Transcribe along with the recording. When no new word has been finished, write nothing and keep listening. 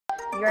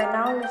You are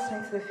now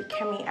listening to the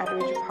Fikemi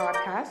Adoji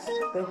podcast,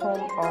 the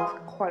home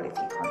of quality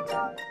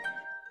content.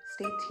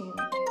 Stay tuned.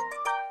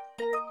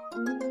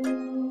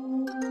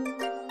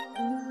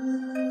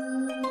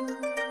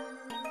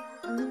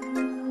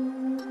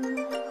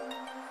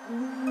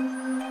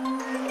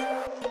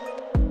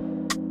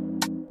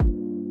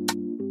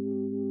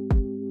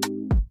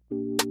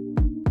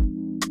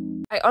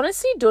 I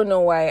honestly don't know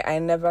why I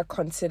never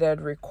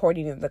considered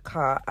recording in the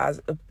car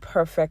as a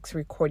perfect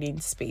recording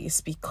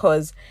space,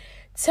 because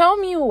tell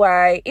me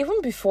why,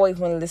 even before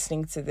even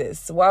listening to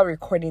this, while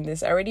recording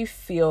this, I already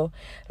feel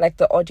like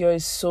the audio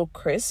is so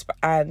crisp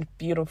and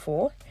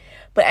beautiful.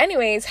 But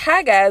anyways,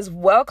 hi guys,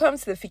 welcome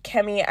to the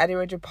Fikemi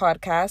Aderoju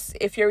podcast.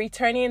 If you're a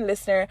returning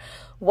listener,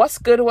 what's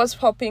good, what's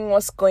popping,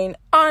 what's going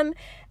on?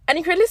 And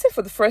if you're listening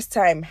for the first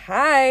time,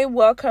 hi,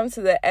 welcome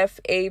to the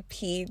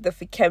FAP, the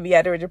Fikemi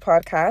Aderoju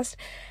podcast.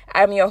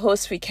 I'm your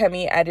host,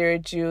 Fikemi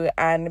Aderoju,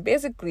 and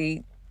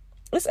basically,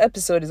 this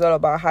episode is all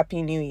about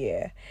Happy New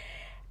Year.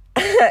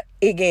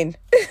 Again.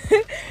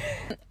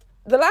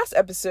 The last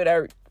episode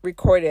I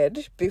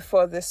recorded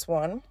before this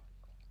one,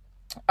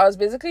 I was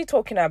basically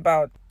talking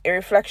about a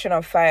reflection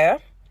of fire.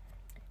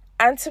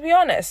 And to be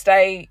honest,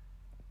 I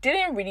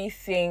didn't really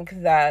think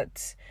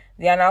that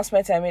the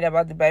announcement I made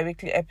about the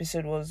bi-weekly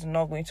episode was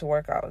not going to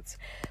work out.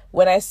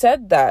 When I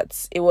said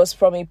that, it was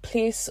from a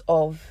place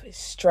of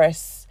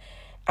stress.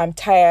 I'm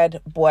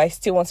tired, but I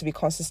still want to be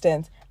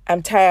consistent.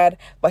 I'm tired,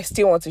 but I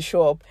still want to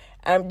show up.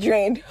 I'm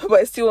drained, but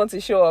I still want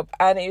to show up.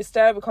 And it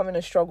started becoming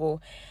a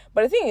struggle.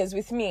 But the thing is,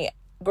 with me,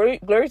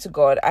 glory to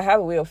God, I have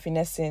a way of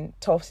finessing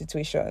tough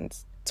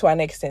situations to an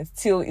extent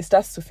till it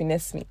starts to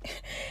finesse me.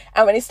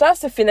 And when it starts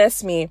to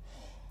finesse me,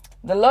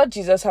 the Lord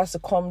Jesus has to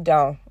come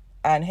down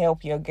and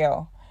help your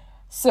girl.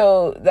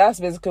 So that's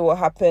basically what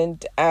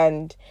happened.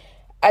 And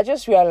I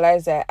just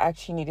realized that I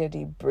actually needed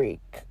a break,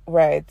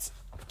 right?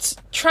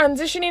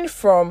 Transitioning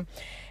from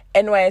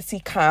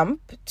NYSC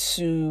camp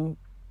to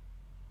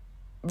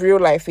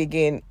real life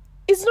again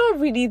is not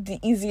really the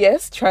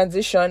easiest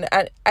transition.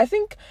 And I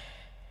think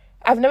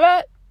I've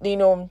never,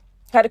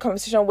 had a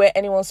conversation where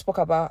anyone spoke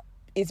about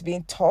it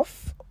being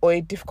tough or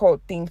a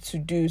difficult thing to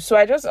do. So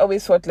I just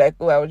always thought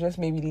like, I was just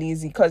maybe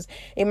lazy, because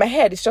in my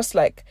head, it's just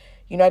like,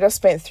 I just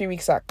spent 3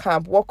 weeks at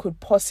camp. What could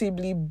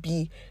possibly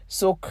be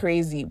so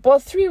crazy?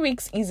 But 3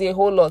 weeks is a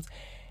whole lot.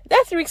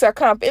 That 3 weeks at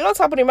camp, a lot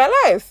happened in my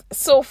life.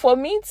 So for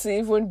me to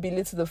even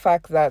belittle the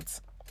fact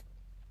that,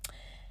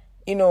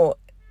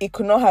 it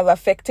could not have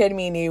affected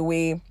me in a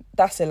way,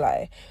 that's a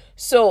lie.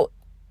 So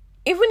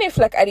even if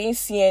I didn't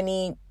see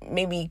any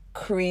maybe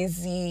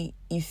crazy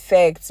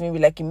effects,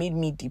 maybe it made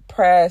me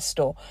depressed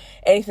or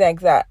anything like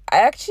that, I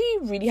actually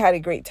really had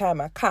a great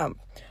time at camp.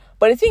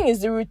 But the thing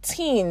is, the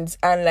routines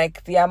and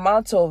the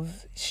amount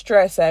of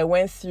stress I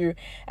went through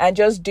and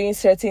just doing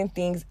certain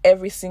things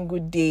every single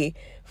day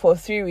for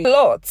 3 weeks, a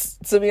lot,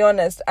 to be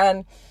honest.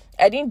 And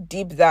I didn't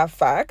deep that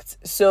fact.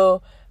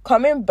 So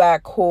coming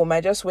back home,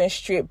 I just went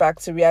straight back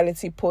to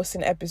reality,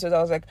 posting episodes. I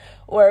was like,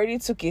 I already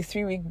took a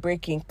 3-week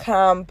break in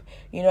camp.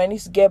 I need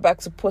to get back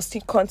to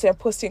posting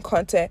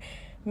content.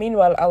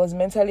 Meanwhile, I was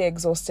mentally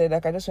exhausted. I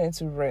just wanted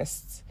to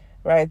rest,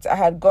 right? I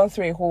had gone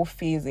through a whole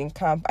phase in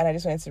camp and I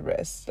just wanted to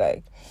rest.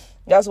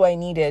 That's what I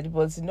needed.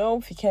 But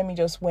Fikemi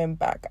just went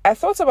back. I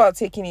thought about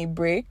taking a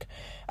break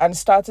and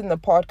starting the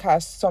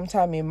podcast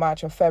sometime in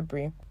March or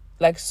February,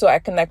 so I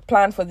can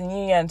plan for the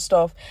new year and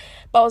stuff.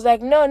 But I was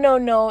like,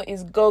 no,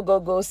 it's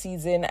go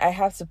season. I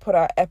have to put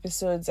out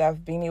episodes.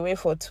 I've been away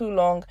for too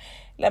long.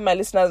 Let my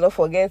listeners not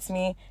forget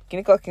me.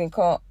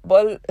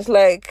 But it's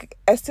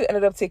I still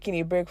ended up taking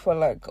a break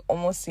for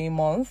almost a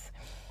month,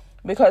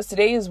 because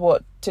today's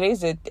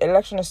the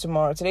election is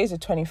tomorrow. Today's the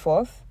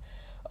 24th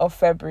of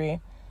February.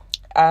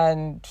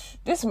 And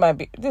this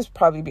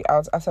probably be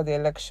out after the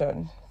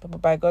election.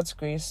 But by God's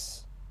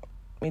grace,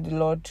 may the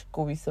Lord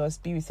go with us,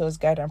 be with us,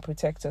 guide and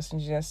protect us in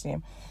Jesus'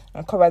 name,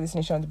 and cover this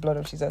nation with the blood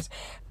of Jesus.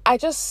 I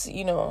was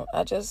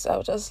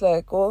just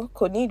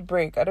could need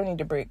break. I don't need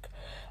a break.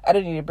 I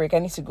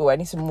need to go. I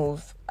need to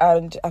move.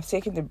 And I've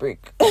taken the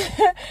break.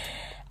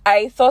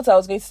 I thought I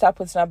was going to start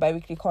putting out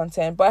bi-weekly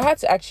content, but I had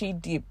to actually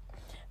deep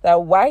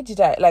that why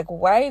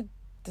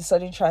the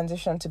sudden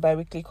transition to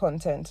bi-weekly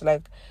content?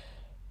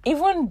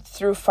 Even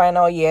through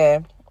final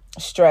year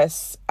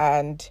stress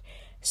and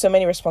so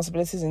many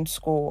responsibilities in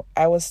school,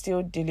 I was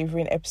still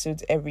delivering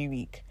episodes every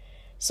week.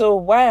 So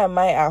why am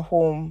I at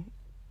home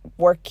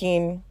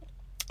working?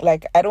 I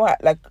don't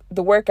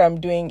the work I'm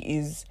doing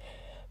is,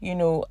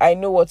 I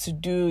know what to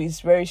do.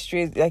 It's very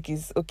straight.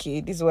 It's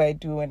okay. This is what I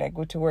do when I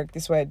go to work.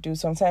 This is what I do.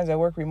 Sometimes I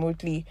work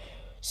remotely.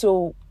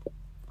 So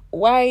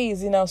why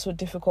is it now so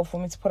difficult for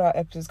me to put out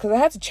episodes? Because I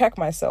had to check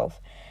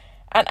myself.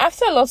 And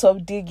after lots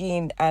of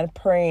digging and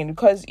praying,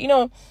 because,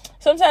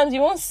 sometimes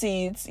you won't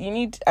see it, you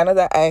need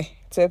another eye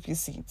to help you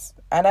see it.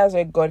 And that's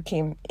where God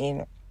came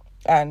in,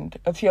 and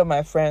a few of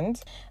my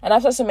friends. And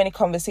after so many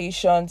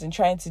conversations and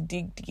trying to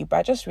dig deep,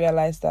 I just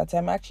realized that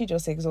I'm actually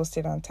just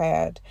exhausted and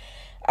tired.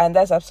 And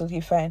that's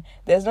absolutely fine.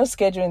 There's no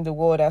schedule in the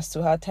world as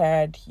to how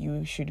tired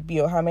you should be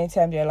or how many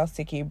times you're allowed to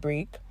take a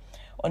break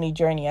on a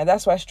journey, and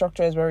that's why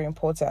structure is very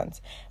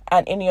important.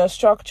 And in your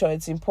structure,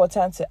 it's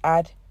important to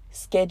add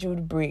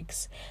scheduled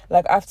breaks.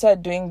 Like after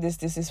doing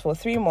this is for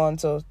 3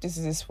 months, or this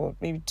is for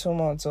maybe 2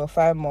 months or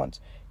 5 months,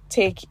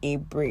 take a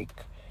break.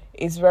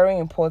 It's very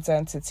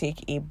important to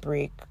take a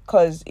break,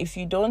 because if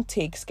you don't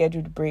take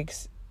scheduled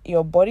breaks,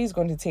 your body is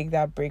going to take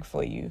that break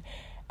for you,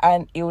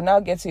 and it will now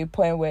get to a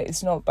point where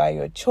it's not by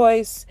your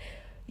choice.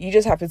 You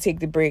just have to take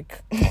the break.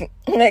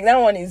 Like that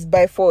one is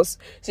by force,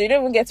 so you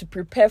don't even get to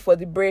prepare for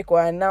the break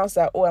or announce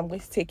that, oh, I'm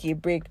going to take a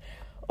break.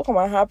 Oh, come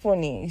on,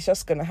 happening. It's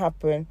just gonna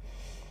happen.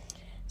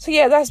 So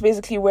yeah, that's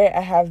basically where I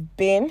have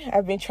been.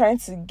 I've been trying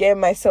to get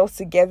myself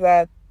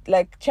together,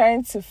 like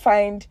trying to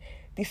find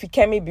the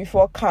Fikemi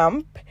before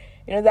camp.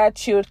 That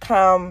chilled,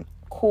 calm,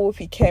 cool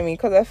Fikemi.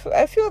 Because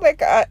I feel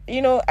like, I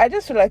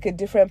just feel like a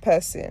different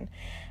person.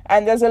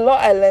 And there's a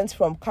lot I learned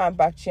from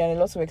camp, actually, and a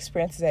lot of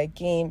experiences I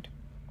gained.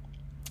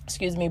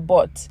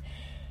 But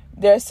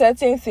there are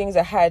certain things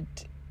I had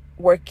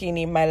working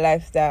in my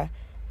life that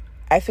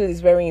I feel is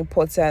very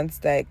important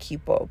that I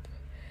keep up.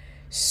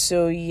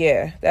 So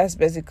yeah, that's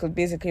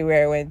basically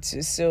where I went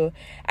to. So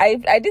I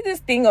did this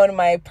thing on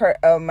my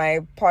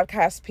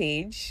podcast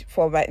page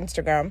for my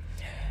Instagram,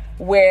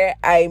 where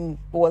I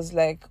was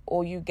like,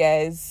 oh, you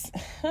guys,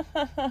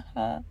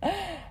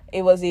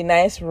 it was a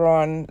nice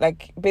run.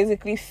 Like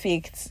basically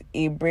faked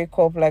a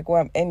breakup, like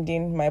when I'm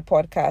ending my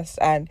podcast,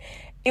 and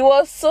it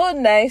was so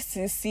nice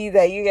to see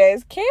that you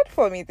guys cared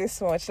for me this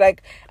much.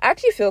 Like, I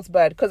actually felt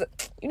bad because,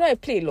 I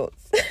play a lot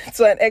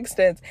to an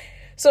extent.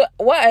 So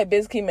what I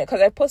basically meant,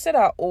 because I posted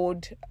our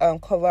old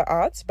cover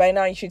art. By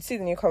now, you should see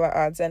the new cover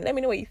arts and let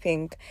me know what you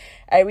think.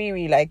 I really,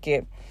 really like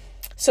it.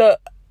 So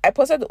I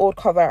posted the old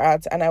cover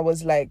art and I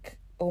was like,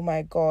 oh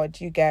my God,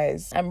 you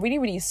guys, I'm really,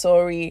 really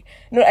sorry.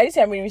 No, I didn't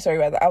say I'm really, really sorry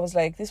about that. I was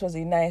like, this was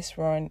a nice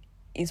run.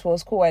 It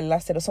was cool while it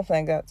lasted or something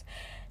like that.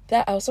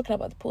 That I was talking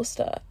about the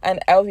poster, and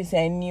obviously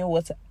I knew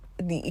what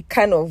the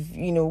kind of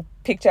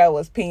picture I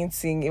was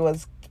painting. It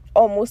was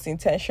almost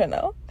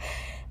intentional.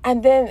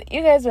 And then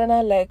you guys were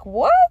not like,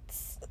 what,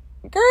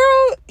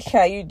 girl,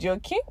 are you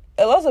joking?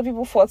 A lot of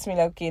people fought me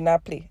like, okay, now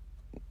play,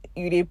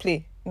 you did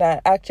play, now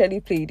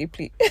actually play, you did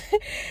play.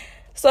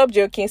 Stop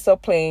joking,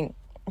 stop playing.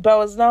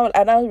 But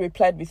I now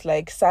replied with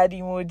like sad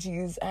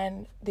emojis,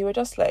 and they were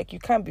just like, you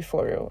can't be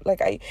for real.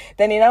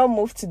 Then they now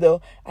moved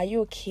to are you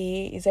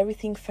okay? Is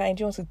everything fine?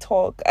 Do you want to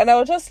talk? And I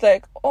was just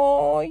like,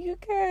 oh, you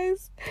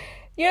guys,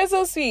 you're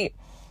so sweet.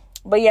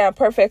 But yeah, I'm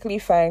perfectly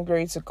fine.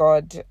 Glory to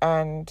God.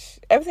 And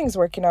everything's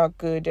working out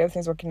good.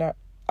 Everything's working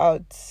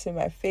out in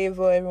my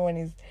favor. Everyone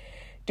is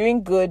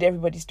doing good.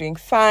 Everybody's doing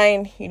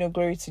fine.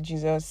 Glory to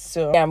Jesus.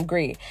 So yeah, I'm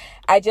great.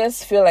 I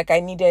just feel like I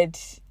needed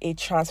a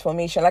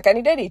transformation. Like I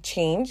needed a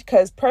change,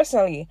 because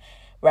personally,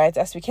 right,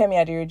 as we came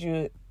here,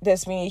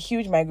 there's been a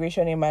huge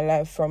migration in my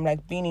life from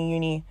like being in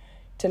uni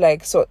to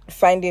like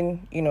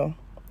finding,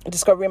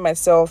 discovering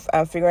myself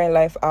and figuring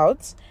life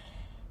out,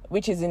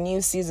 which is a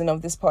new season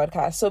of this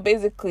podcast. So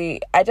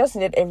basically, I just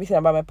needed everything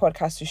about my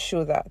podcast to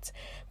show that.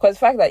 Because the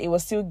fact that it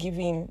was still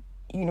giving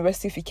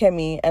University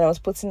Fikemi and I was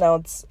putting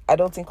out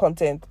adulting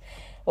content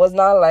was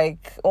not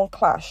like on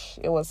clash.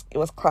 It was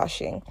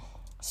clashing.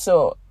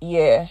 So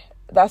yeah,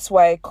 that's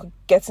why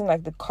getting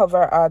like the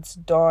cover arts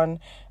done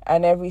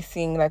and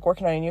everything, like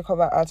working on a new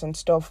cover art and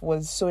stuff,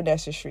 was so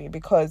necessary,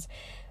 because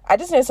I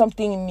just needed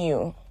something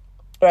new,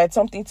 right?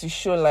 Something to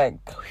show like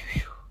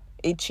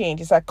a change.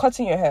 It's like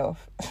cutting your hair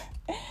off.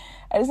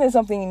 I just need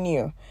something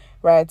new,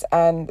 right?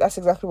 And that's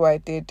exactly what I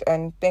did,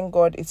 and thank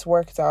God it's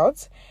worked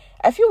out.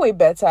 I feel way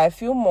better. I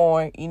feel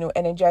more,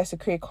 energized to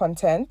create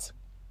content.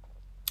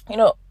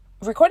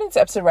 Recording this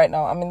episode right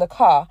now, I'm in the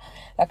car,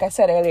 like I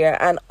said earlier,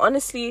 and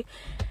honestly,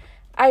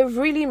 I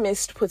really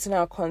missed putting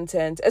out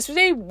content,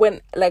 especially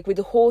when, like, with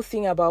the whole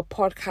thing about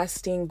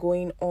podcasting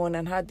going on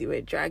and how they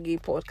were dragging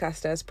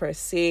podcasters per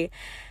se.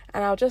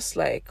 And I was just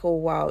like, oh,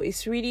 wow,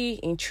 it's really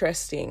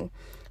interesting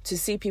to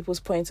see people's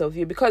points of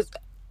view, because,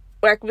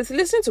 like, with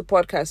listening to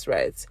podcasts,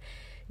 right,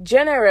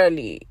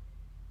 generally,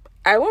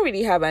 I don't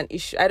really have an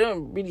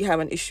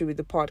issue with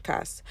the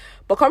podcast.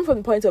 But coming from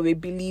the point of a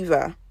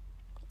believer,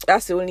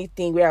 that's the only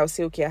thing where I'll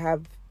say, okay, I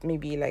have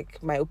maybe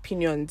like my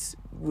opinions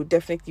would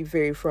definitely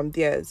vary from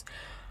theirs.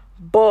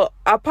 But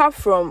apart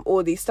from,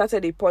 they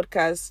started a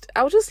podcast,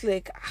 I was just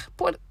like,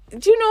 but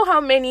do you know how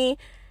many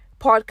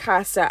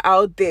podcasts are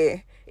out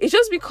there? It's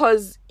just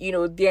because,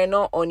 they're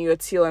not on your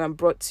tail and I'm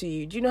brought to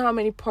you. Do you know how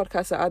many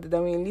podcasts are out there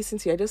that when you listen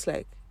to, you're just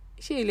like,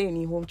 she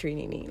ain't home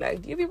training.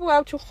 Like, do you people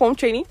have home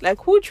training? Like,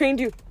 who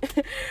trained you?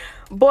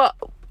 But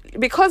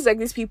because like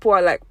these people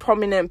are like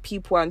prominent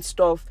people and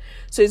stuff,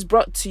 so it's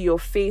brought to your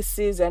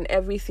faces and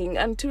everything.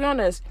 And to be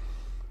honest,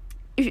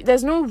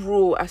 there's no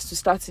rule as to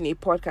starting a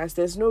podcast.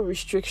 There's no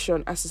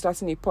restriction as to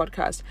starting a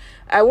podcast.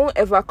 I won't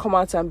ever come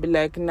out and be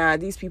like, nah,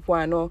 these people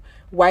are not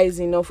wise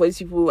enough, or these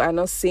people are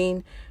not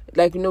saying,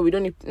 like, no, we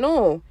don't need.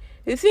 No.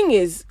 The thing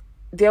is,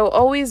 there will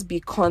always be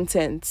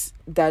content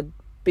that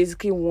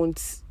basically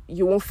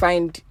you won't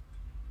find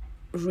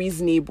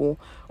reasonable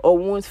or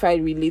won't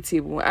find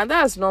relatable, and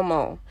that's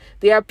normal.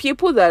 There are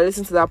people that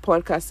listen to that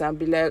podcast and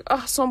be like,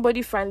 oh,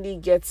 somebody finally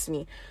gets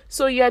me.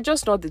 So you're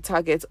just not the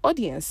target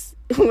audience.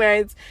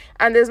 Right?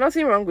 And there's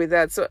nothing wrong with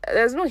that. So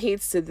there's no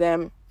hate to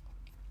them.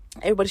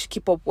 Everybody should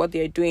keep up what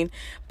they're doing,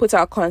 put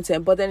out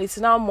content, but then it's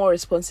now more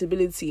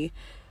responsibility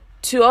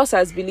to us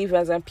as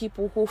believers and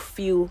people who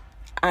feel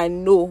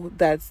and know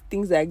that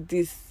things like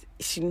this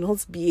should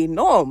not be a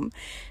norm,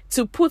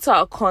 to put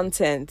out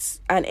content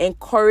and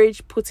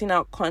encourage putting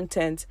out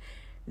content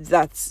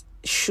that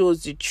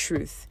shows the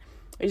truth.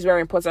 It's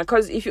very important,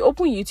 because if you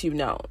open YouTube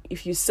now,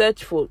 if you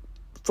search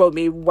from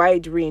a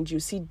wide range, you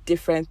see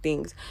different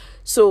things.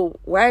 So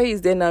why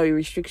is there now a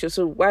restriction?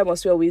 So why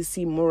must we always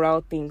see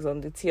moral things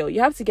on the tail?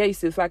 You have to get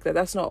used to the fact that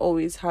that's not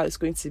always how it's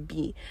going to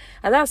be,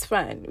 and that's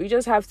fine. We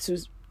just have to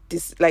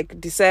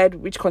decide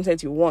which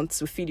content you want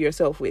to feed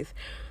yourself with.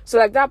 So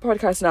like that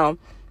podcast now,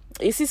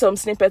 you see some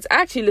snippets.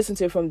 I actually listened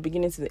to it from the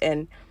beginning to the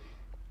end,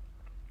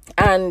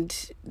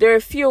 and there are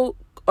a few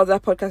other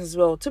podcasts as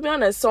well. To be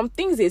honest, some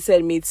things they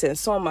said made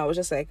sense. Some I was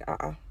just like,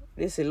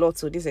 this is a lot,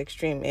 so this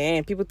extreme,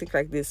 and people think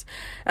like this.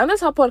 And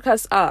that's how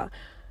podcasts are.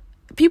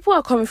 People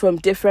are coming from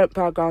different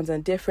backgrounds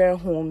and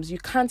different homes. You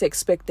can't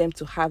expect them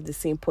to have the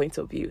same point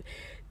of view.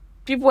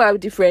 People have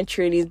different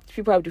trainings,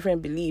 people have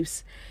different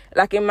beliefs.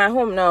 Like in my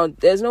home now,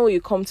 there's no way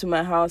you come to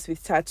my house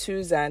with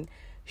tattoos and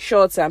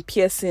shorts and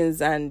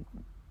piercings and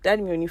that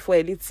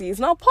it's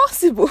not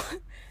possible.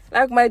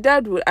 Like my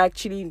dad would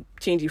actually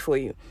change it for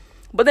you.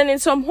 But then in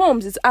some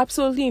homes, it's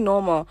absolutely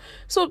normal.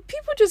 So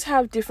people just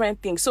have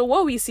different things. So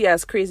what we see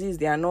as crazy is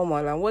they are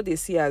normal, and what they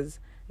see as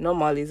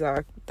normal is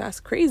that's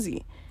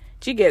crazy.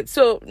 Do you get?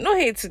 So no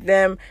hate to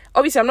them.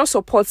 Obviously, I'm not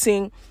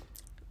supporting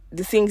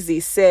the things they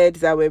said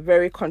that were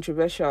very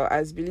controversial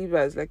as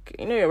believers. Like,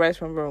 you're right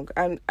from wrong.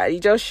 And it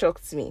just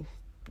shocked me.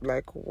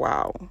 Like,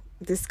 wow,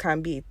 this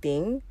can be a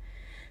thing.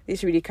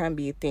 This really can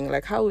be a thing.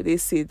 Like, how would they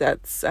say that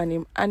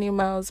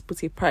animals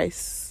put a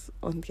price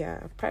on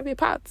their private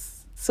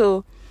parts?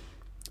 So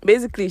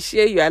basically,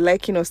 share you are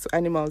liking us to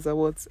animals or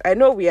what? I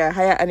know we are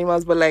higher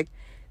animals, but like,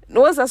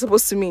 what's that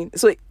supposed to mean?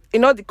 So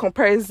all the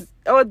comparison,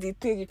 all the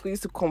things you could use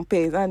to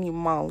compare is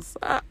animals.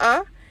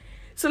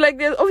 So like,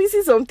 there's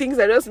obviously some things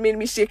that just made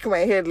me shake my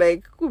head.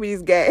 Like, who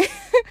is this guy?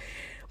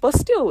 But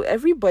still,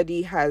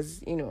 everybody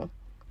has,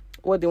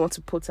 what they want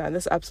to put on.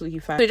 That's absolutely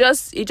fine. So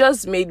it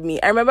just made me.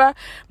 I remember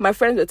my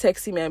friends were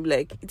texting me and be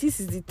like, this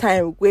is the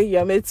time where you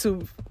are meant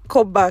to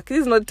come back. This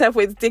is not the time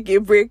for you to take a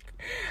break.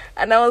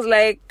 And I was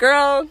like,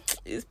 girl,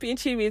 it's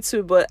pinching me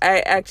too, but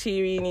I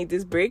actually really need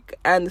this break.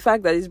 And the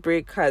fact that this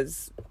break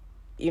has,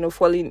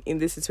 fallen in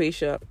this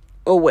situation,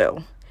 oh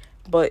well.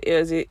 But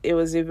it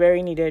was a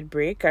very needed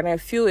break, and I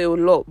feel a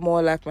lot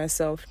more like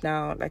myself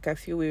now. Like, I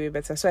feel way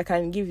better, so I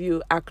can give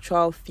you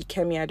actual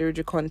Fikemi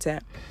Aderoju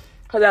content.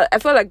 Because I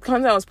felt like the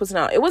content I was putting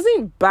out, it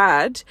wasn't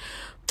bad,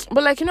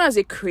 but like, as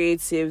a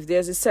creative,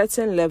 there's a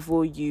certain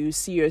level you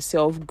see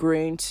yourself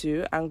growing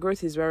to, and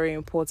growth is very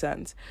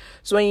important.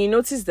 So when you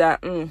notice that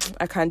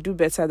I can do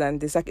better than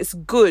this, like, it's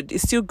good,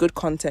 it's still good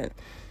content,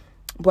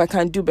 but I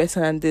can do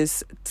better than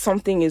this,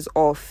 something is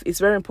off. It's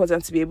very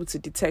important to be able to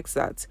detect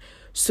that,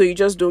 so you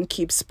just don't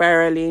keep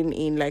spiraling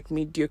in like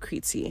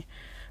mediocrity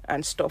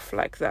and stuff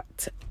like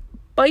that.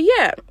 But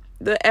yeah,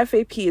 the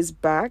FAP is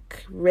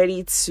back,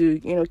 ready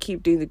to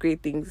keep doing the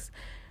great things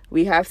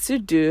we have to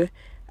do,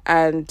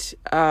 and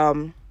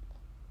still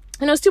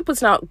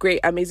putting out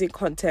great, amazing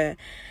content.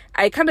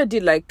 I kind of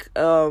did like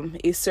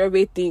a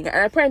survey thing,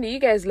 and apparently you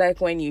guys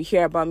like when you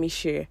hear about me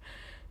share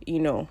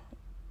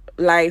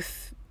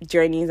life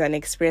journeys and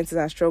experiences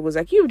and struggles.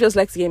 Like, you just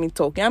like to hear me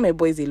talk. I'm a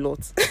boys a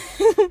lot.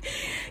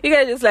 You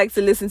guys just like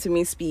to listen to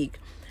me speak,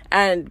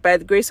 and by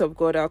the grace of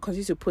God, I'll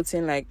continue to put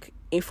in like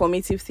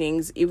informative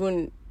things,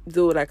 even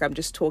though like I'm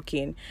just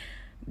talking.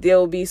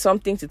 There'll be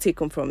something to take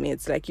home from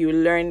it. Like, you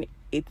learn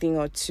a thing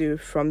or two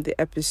from the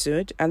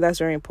episode, and that's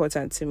very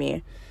important to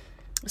me.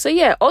 So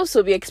yeah,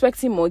 also be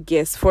expecting more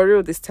guests for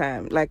real this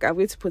time. Like, I'm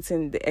going to put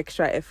in the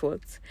extra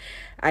effort.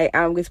 I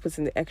am going to put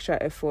in the extra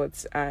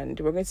effort, and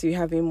we're going to be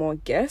having more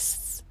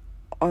guests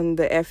on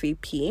the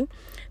FAP.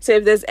 So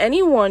if there's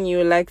anyone you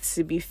would like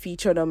to be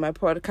featured on my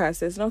podcast,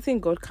 there's nothing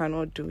God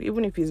cannot do,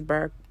 even if it's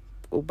Barack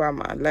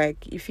Obama.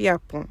 Like, if he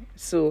happen.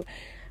 So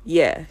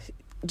yeah,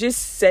 just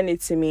send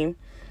it to me.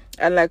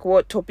 And like,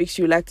 what topics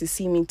you like to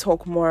see me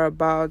talk more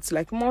about,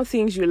 like more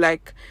things you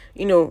like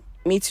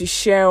me to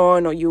share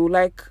on, or you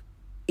like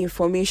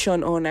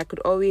information on. I could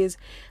always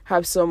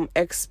have some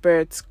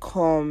experts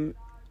come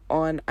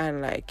on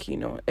and like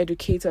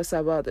educate us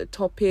about the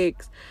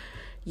topics.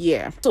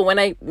 Yeah, so when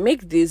I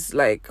make these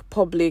like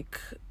public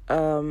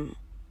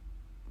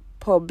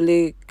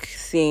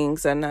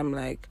things, and I'm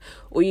like,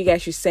 oh, you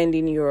guys should send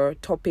in your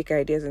topic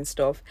ideas and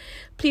stuff,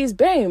 please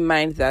bear in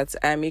mind that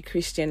I'm a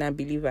Christian and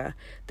believer.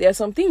 There are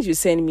some things you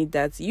send me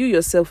that you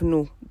yourself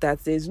know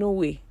that there's no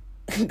way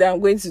that I'm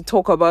going to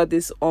talk about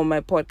this on my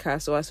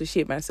podcast or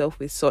associate myself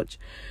with such.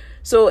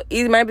 So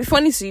it might be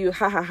funny to you,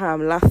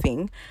 I'm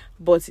laughing,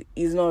 but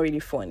it's not really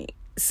funny.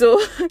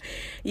 So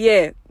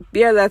yeah,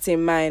 bear that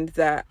in mind,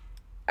 that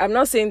I'm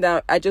not saying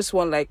that I just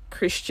want like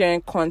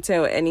Christian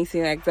content or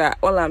anything like that.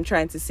 All I'm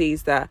trying to say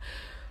is that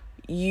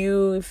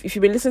if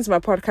you've been listening to my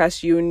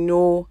podcast, you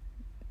know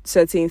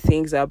certain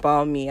things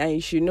about me, and you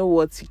should know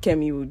what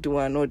Kemi will do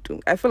and not do.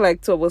 I feel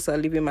like two of us are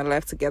living my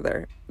life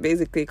together,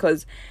 basically,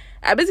 because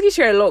I basically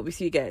share a lot with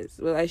you guys.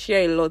 Well, I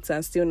share a lot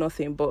and still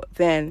nothing, but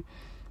then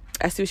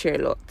I still share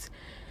a lot.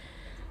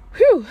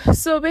 Whew.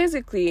 So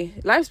basically,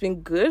 life's been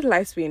good,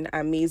 life's been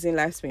amazing,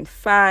 life's been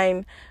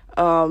fine.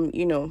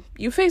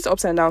 You face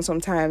ups and downs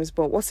sometimes,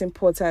 but what's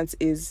important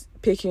is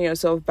picking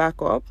yourself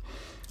back up.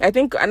 I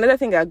think another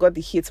thing that got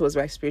the hit was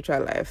my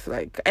spiritual life.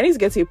 Like, I need to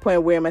get to a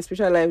point where my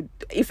spiritual life,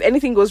 if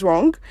anything goes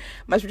wrong,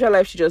 my spiritual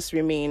life should just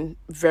remain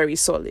very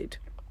solid.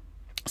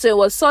 So it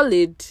was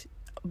solid,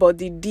 but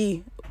the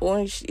D,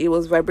 it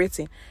was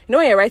vibrating. You know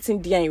when you're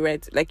writing D and you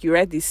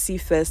write the C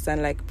first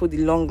and like put the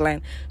long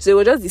line. So it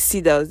was just the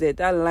C that was there.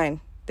 That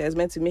line that was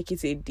meant to make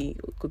it a D.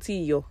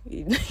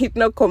 It did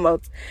not come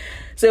out.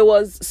 So it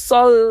was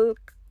solid.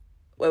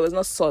 Well, it was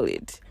not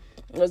solid.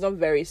 It was not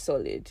very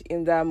solid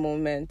in that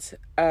moment.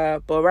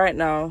 But right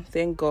now,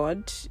 thank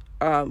God,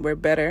 we're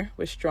better,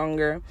 we're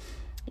stronger,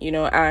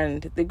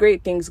 and the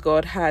great things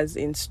God has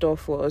in store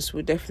for us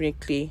will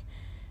definitely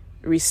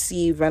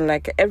receive, and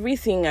like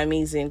everything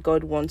amazing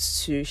God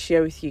wants to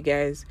share with you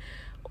guys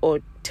or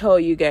tell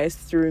you guys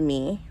through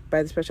me,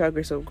 by the special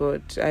grace of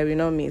God, I will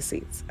not miss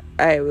it.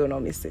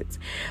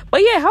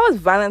 But yeah, how was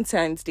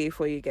Valentine's Day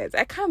for you guys?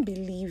 I can't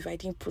believe I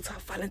didn't put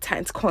out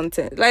Valentine's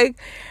content. Like,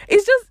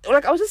 it's just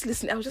like I was just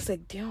listening. I was just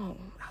like, damn,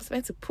 I was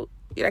meant to put,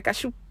 like, I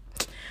should.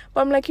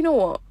 But I'm like, you know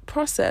what?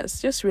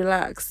 Process, just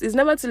relax. It's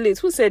never too late.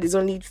 Who said it's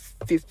only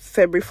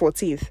February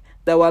 14th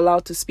that we're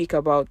allowed to speak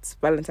about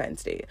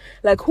Valentine's Day?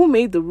 Like, who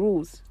made the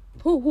rules?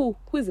 Who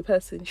is the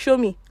person? Show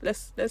me.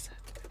 Let's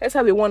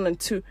have a 1 and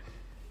 2.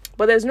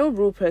 But there's no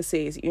rule per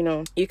se.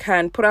 You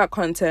can put out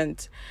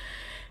content.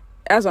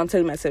 That's what I'm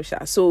telling myself,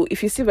 Sha. So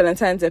if you see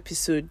Valentine's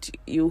episode,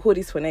 you hold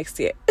it for next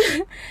year.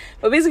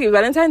 But basically,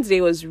 Valentine's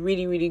Day was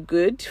really, really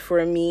good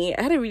for me.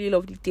 I had a really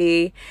lovely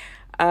day.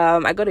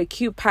 I got a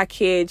cute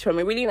package from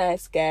a really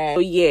nice guy. So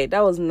yeah,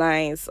 that was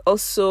nice.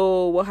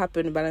 Also, what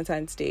happened on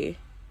Valentine's Day?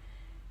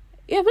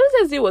 Yeah,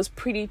 Valentine's Day was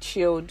pretty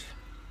chilled.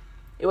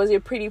 It was a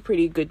pretty,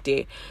 pretty good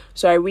day.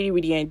 So I really,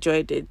 really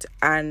enjoyed it.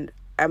 And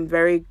I'm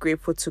very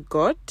grateful to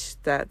God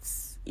that,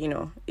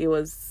 it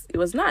was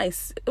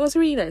nice. It was a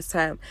really nice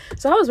time.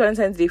 So how was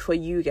Valentine's Day for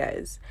you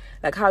guys?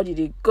 Like, how did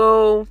it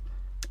go?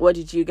 What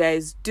did you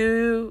guys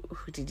do?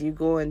 Did you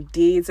go on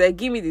dates? Like,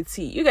 give me the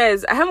tea. You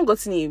guys, I haven't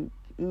gotten a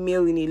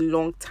mail in a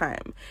long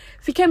time.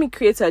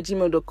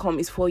 fikemicreator@gmail.com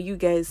is for you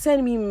guys.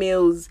 Send me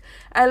mails.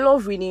 I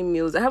love reading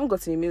mails. I haven't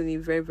gotten a mail in a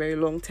very, very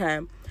long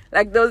time.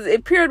 Like, there was a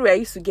period where I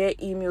used to get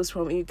emails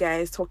from you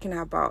guys talking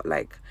about,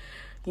 like,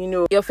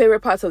 your favorite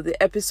parts of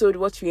the episode,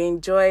 what you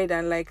enjoyed,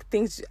 and like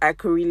things I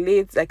could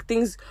relate, like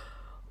things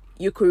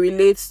you could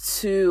relate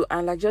to,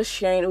 and like just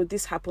sharing, oh,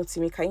 this happened to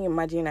me. Can you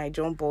imagine I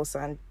joined boss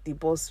and the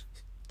boss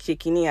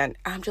kicking in, and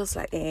I'm just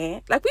like,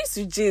 like, we used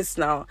to gist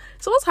now.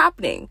 So what's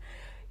happening?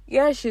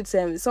 Yeah, I should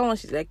someone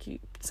should like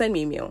send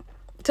me an email.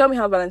 Tell me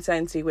how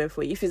Valentine's Day went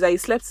for you. If it's like you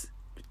slept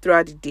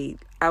throughout the day,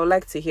 I would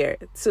like to hear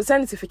it. So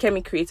send it to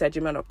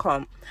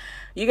fikemicreator@gmail.com.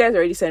 You guys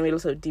already sent me a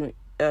lot of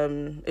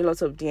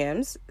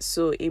DMs,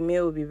 so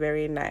email will be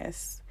very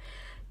nice.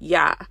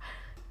 Yeah,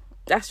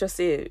 that's just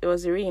it. It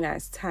was a really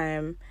nice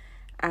time.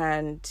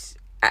 And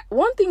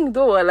one thing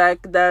though,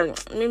 like,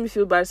 that made me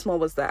feel bad small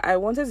was that I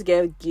wanted to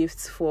get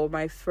gifts for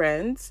my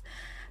friends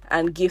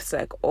and gifts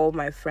like all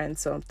my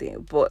friends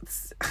something, but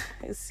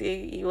you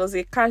see, it was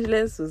a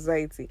cashless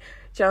society.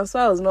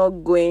 Transfer was not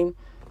going,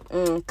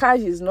 cash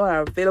is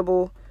not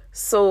available.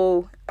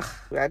 So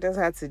I just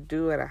had to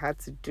do what I had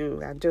to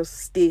do and just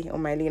stay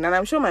on my lane. And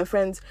I'm sure my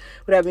friends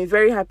would have been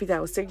very happy that I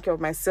was taking care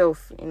of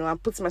myself,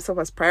 and putting myself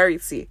as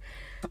priority.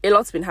 A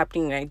lot's been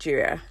happening in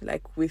Nigeria,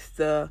 like with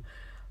the,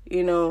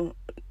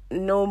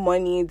 no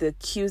money, the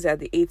queues at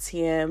the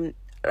ATM.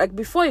 Like,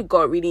 before it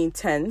got really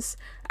intense,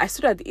 I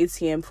stood at the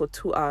ATM for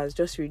 2 hours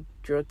just to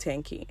withdraw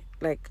 10k.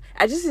 Like,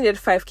 I just needed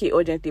 5k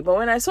urgently. But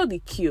when I saw the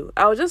queue,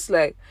 I was just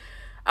like,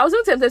 I was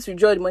not tempted to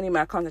withdraw the money in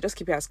my account and just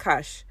keep it as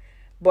cash.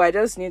 But I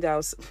just knew that I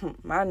was,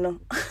 no.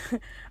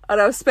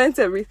 And I've spent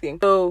everything.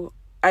 So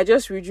I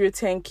just withdrew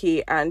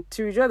 10k. And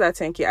to withdraw that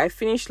 10k, I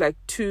finished like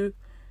two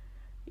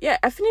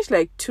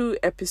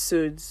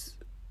episodes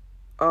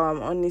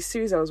on a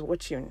series I was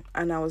watching.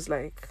 And I was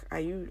like, are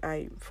you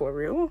for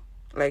real?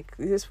 Like,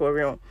 this is for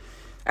real.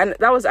 And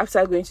that was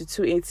after going to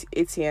 2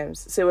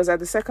 ATMs. So it was at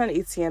the second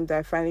ATM that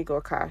I finally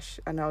got cash.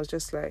 And I was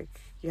just like,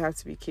 you have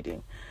to be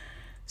kidding.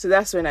 So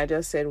that's when I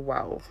just said,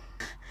 wow.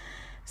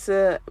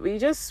 So we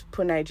just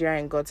put Nigeria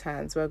in God's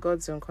hands. We're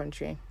God's own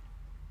country.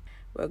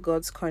 We're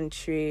God's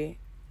country.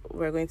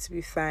 We're going to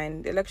be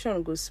fine. The election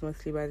will go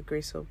smoothly by the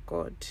grace of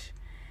God.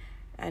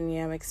 And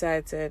yeah, I'm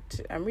excited.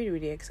 I'm really,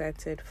 really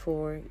excited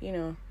for,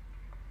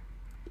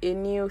 a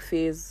new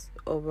phase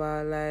of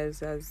our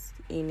lives as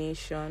a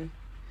nation.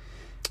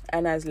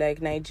 And as like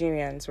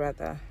Nigerians,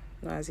 rather.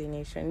 Not as a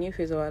nation. New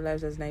phase of our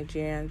lives as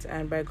Nigerians.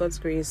 And by God's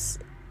grace,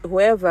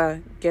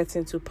 whoever gets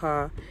into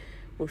power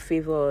will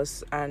favor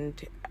us.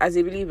 And as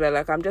a believer,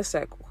 like, I'm just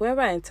like,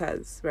 whoever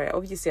enters, right?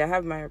 Obviously, I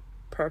have my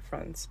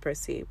preference per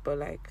se, but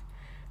like,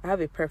 I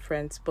have a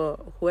preference, but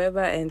whoever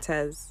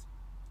enters,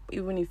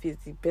 even if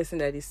it's the person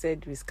that he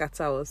said will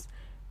scatter us,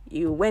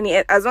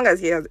 as long as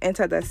he has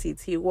entered that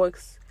seat, he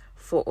works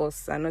for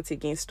us and not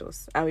against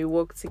us, and we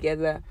work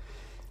together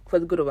for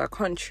the good of our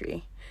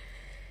country.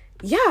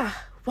 Yeah,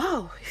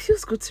 wow, it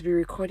feels good to be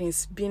recording.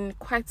 It's been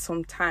quite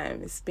some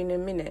time. It's been a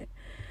minute,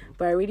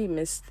 but I really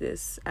missed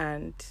this.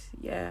 And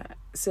yeah,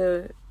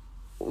 so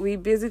we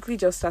basically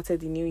just started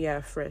the new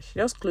year fresh.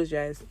 Just close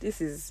your eyes.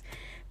 This is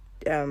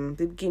the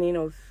beginning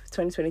of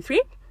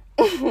 2023.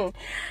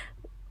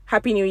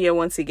 Happy New Year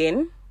once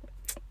again.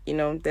 You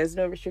know, there's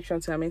no restriction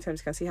to how many times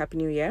you can say Happy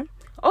New Year.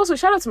 Also,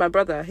 shout out to my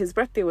brother. His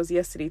birthday was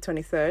yesterday,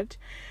 23rd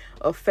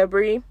of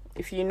February.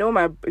 If you know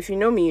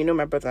me, you know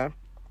my brother.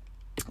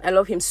 I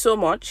love him so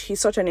much. He's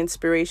such an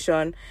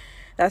inspiration.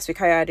 That's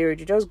Fikaya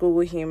Aderoju. Just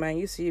Google him and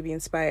you see you'll be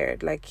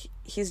inspired. Like,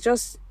 he's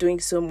just doing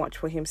so much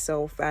for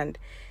himself, and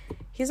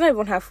he's not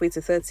even halfway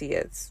to 30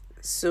 yet.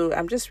 So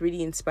I'm just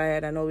really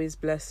inspired and always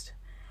blessed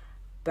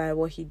by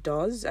what he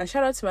does. And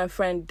shout out to my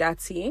friend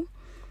Dati,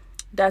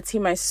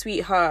 my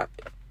sweetheart,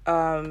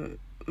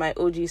 my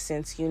OG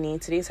since uni.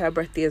 Today's her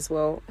birthday as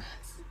well.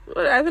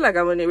 I feel like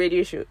I'm on a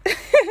radio show.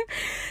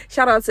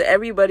 Shout out to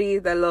everybody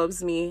that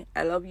loves me.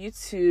 I love you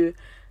too,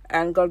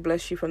 and God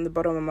bless you from the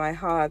bottom of my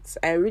heart.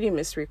 I really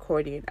miss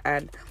recording,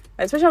 and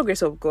by the special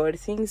grace of God,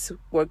 things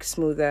work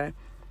smoother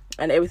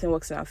and everything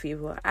works in our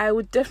favor. I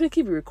would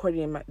definitely be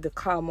recording in the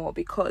car more,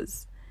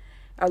 because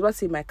I was about to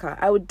say my car.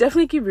 I would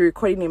definitely be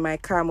recording in my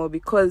car more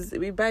because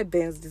we buy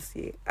Benz this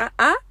year.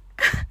 I'll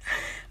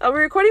be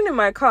recording in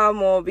my car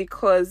more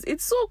because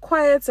it's so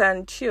quiet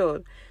and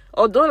chilled.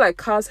 Although, like,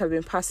 cars have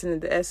been passing in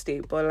the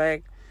estate, but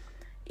like,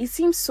 it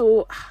seems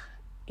so,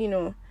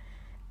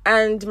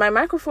 and my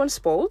microphone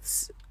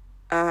spoils.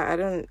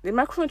 The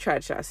microphone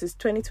tried since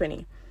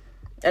 2020,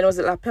 and it was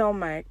a lapel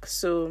mic.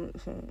 So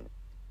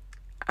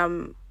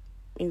I'm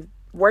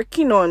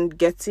working on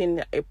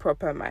getting a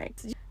proper mic.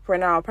 For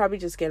now, I'll probably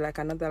just get like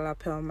another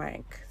lapel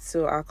mic,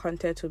 so our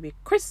content will be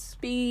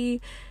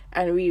crispy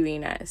and really, really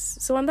nice.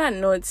 So on that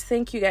note,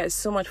 thank you guys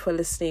so much for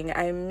listening.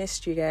 I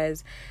missed you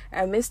guys.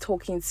 I missed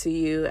talking to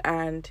you,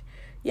 and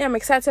yeah, I'm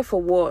excited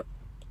for what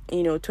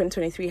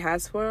 2023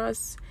 has for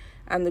us,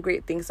 and the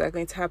great things that are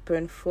going to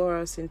happen for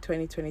us in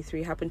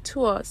 2023 happen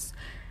to us,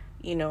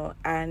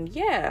 and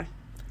yeah,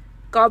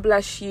 God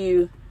bless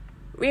you.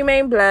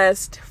 Remain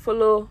blessed.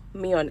 Follow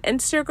me on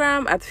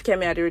Instagram at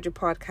Fikemi Aderoju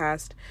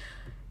Podcast.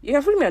 You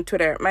can follow me on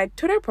Twitter. My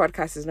Twitter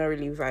podcast is not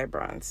really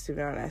vibrant, to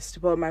be honest,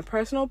 but my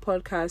personal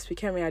podcast,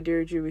 Fikemi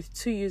Aderoju, with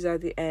 2 U's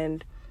at the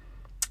end,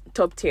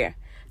 top tier.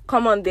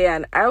 Come on there,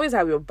 and I always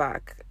have your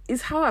back.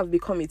 It's how I've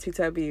become a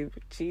Twitter babe.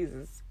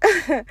 Jesus.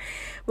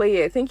 But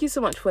yeah, thank you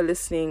so much for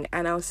listening,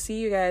 and I'll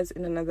see you guys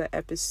in another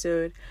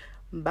episode.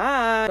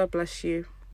 Bye. God bless you.